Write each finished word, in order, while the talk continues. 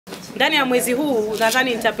ndani ya mwezi huu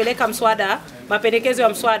nadhani nitapeleka mswada, mapendekezo ya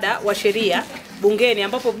mswada wa sheria Bungeni,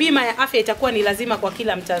 ambapo bima ya afya itakuwa ni lazima kwa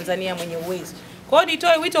kila Mtanzania mwenye uwezo. Kwa hiyo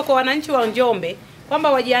nitoe wito kwa wananchi wa Njombe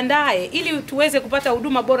kwamba wajiandae ili tuweze kupata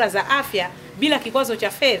huduma bora za afya bila kikwazo cha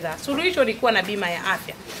fedha. Suluhisho ni kuwa na bima ya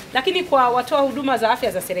afya. Lakini kwa watoa huduma za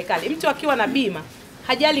afya za serikali, mtu akiwa na bima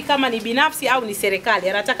hajali kama ni binafsi au ni serikali,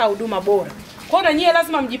 anataka huduma bora. Kwa hiyo nyie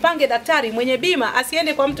lazima mjipange, daktari mwenye bima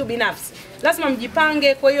asiende kwa mtu binafsi. Lazima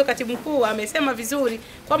mjipange. Kwa hiyo katibu mkuu amesema vizuri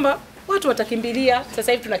kwamba watu watakimbilia,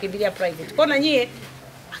 sasa hivi tunakimbilia private. Kwa hiyo nyie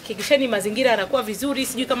hakikisheni mazingira yanakuwa vizuri,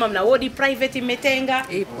 sijui kama mna wodi private imetenga.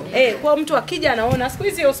 Kwa mtu akija anaona siku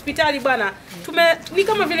hizi hospitali bwana ni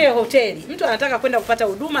kama vile hoteli. Mtu anataka kwenda kupata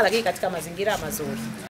huduma lakini katika mazingira mazuri.